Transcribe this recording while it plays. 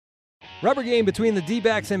Rubber game between the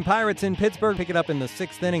D-backs and Pirates in Pittsburgh. Pick it up in the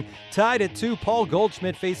 6th inning. Tied at 2, Paul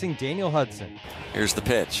Goldschmidt facing Daniel Hudson. Here's the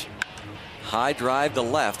pitch. High drive to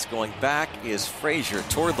left. Going back is Frazier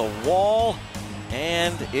toward the wall,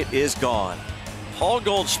 and it is gone. Paul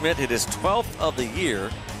Goldschmidt hit his 12th of the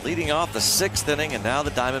year, leading off the 6th inning, and now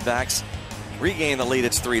the Diamondbacks regain the lead.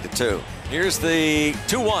 It's 3-2. Here's the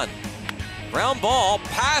 2-1. Ground ball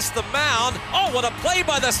past the mound. Oh, what a play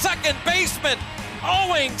by the second baseman.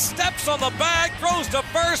 Owings steps on the bag, throws to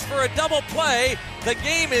first for a double play. The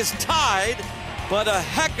game is tied, but a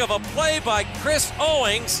heck of a play by Chris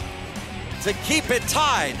Owings to keep it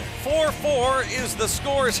tied. 4-4 is the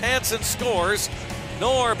score as Hansen scores.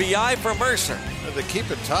 No RBI for Mercer. To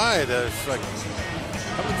keep it tied, it's like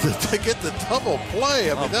to get the double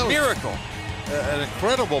play. I mean, that was miracle. An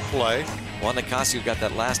incredible play. Juan Nicasio got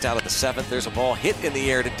that last out of the 7th. There's a ball hit in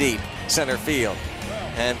the air to deep center field.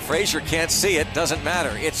 And Frazier can't see it. Doesn't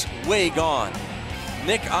matter. It's way gone.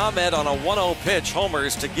 Nick Ahmed on a 1-0 pitch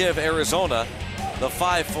homers to give Arizona the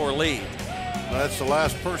 5-4 lead. That's the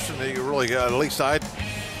last person that you really got. At least I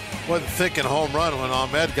wasn't thinking home run when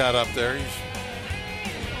Ahmed got up there. He's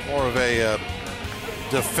more of a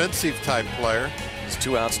defensive type player. It's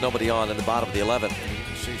 2 outs, nobody on in the bottom of the 11th.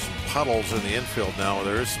 You see some puddles in the infield now.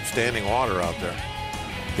 There is some standing water out there.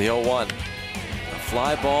 The 0-1.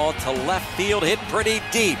 Fly ball to left field, hit pretty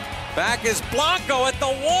deep. Back is Blanco at the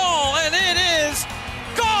wall, and it is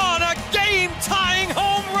gone! A game-tying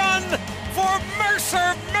home run for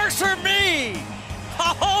Mercer. Mercer me!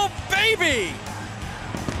 Oh, baby!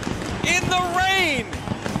 In the rain,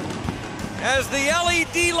 as the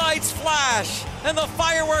LED lights flash and the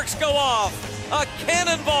fireworks go off, a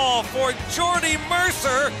cannonball for Jordy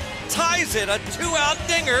Mercer ties it, a 2-out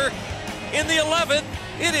dinger in the 11th.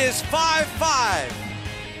 It is 5-5.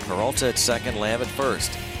 Peralta at second, Lamb at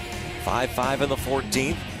first. 5-5 in the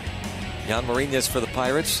 14th. Jan Marinez for the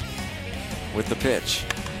Pirates with the pitch.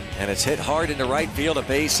 And it's hit hard into right field, a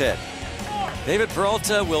base hit. David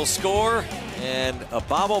Peralta will score, and a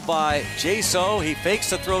bobble by Jaso. He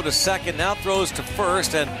fakes the throw to second, now throws to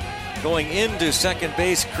first, and going into second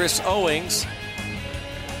base, Chris Owings,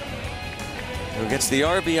 who gets the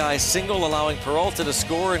RBI single, allowing Peralta to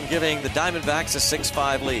score and giving the Diamondbacks a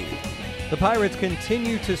 6-5 lead. The Pirates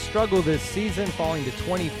continue to struggle this season, falling to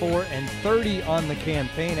 24-30 on the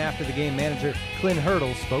campaign. After the game, manager Clint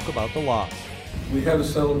Hurdle spoke about the loss. We had a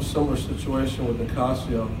similar situation with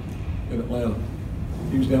Nicasio in Atlanta.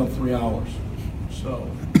 He was down 3 hours. So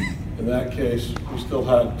in that case, we still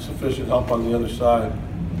had sufficient help on the other side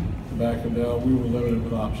to back him down. We were limited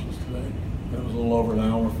with options today. It was a little over an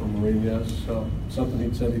hour for Marinez, so something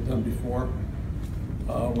he'd said he'd done before.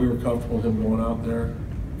 We were comfortable with him going out there.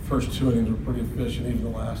 First 2 innings were pretty efficient, even the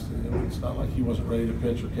last inning. It's not like he wasn't ready to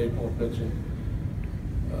pitch or capable of pitching.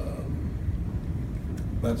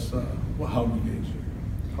 That's how we gauge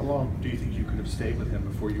it. How long do you think you could have stayed with him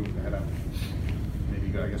before you head out? Maybe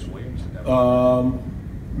you got, I guess, Williams to have.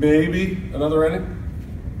 Maybe another inning.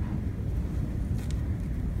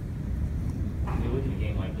 When you look at a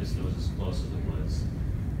game like this that was as close as it was,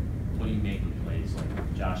 what do you make of plays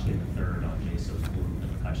like Josh getting the third on Jaso's blue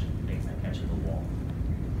and McCutcheon making that catch at the wall?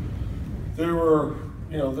 There were,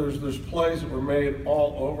 there's plays that were made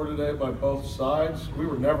all over today by both sides. We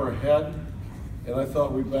were never ahead, and I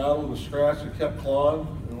thought we battled and scratched and kept clawing,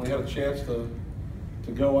 and we had a chance to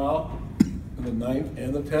go out in the 9th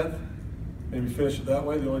and the 10th, maybe finish it that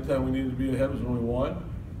way. The only time we needed to be ahead was when we won.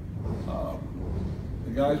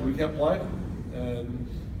 The guys, we kept playing, and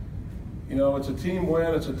it's a team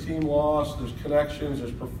win, it's a team loss. There's connections,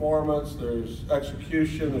 there's performance, there's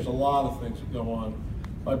execution, there's a lot of things that go on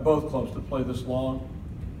by both clubs to play this long,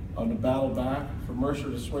 to battle back, for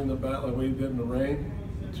Mercer to swing the bat like we did in the rain,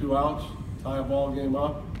 2 outs, tie a ball game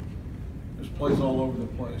up. There's plays all over the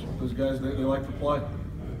place. Those guys, they like to play.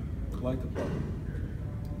 They like to play.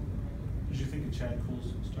 Did you think of Chad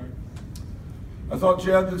Kuhl's start? I thought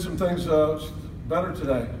Chad did some things better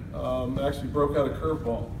today. Actually broke out a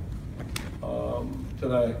curveball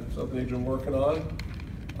today, something he's been working on.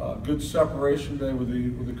 Good separation day with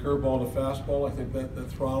the curveball and the fastball. I think that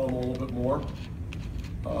throttled him a little bit more.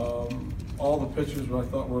 All the pitches I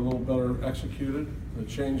thought were a little better executed. The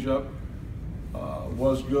changeup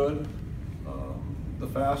was good. The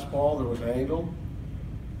fastball, there was angle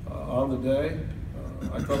on the day.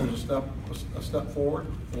 I thought it was a step forward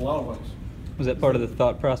in a lot of ways. Was that part of the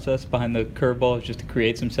thought process behind the curveball, just to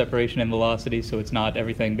create some separation and velocity, so it's not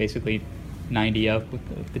everything basically 90 up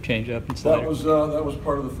with the changeup and slider? That was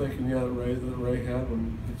part of the thinking, that Ray had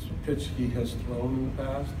when it's a pitch he has thrown in the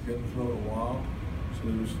past. He hadn't thrown it in a while, so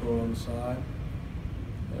he was throwing on the side,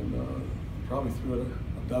 and probably threw it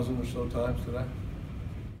a dozen or so times today.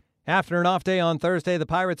 After an off day on Thursday, the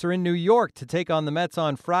Pirates are in New York to take on the Mets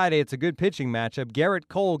on Friday. It's a good pitching matchup. Garrett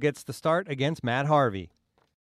Cole gets the start against Matt Harvey.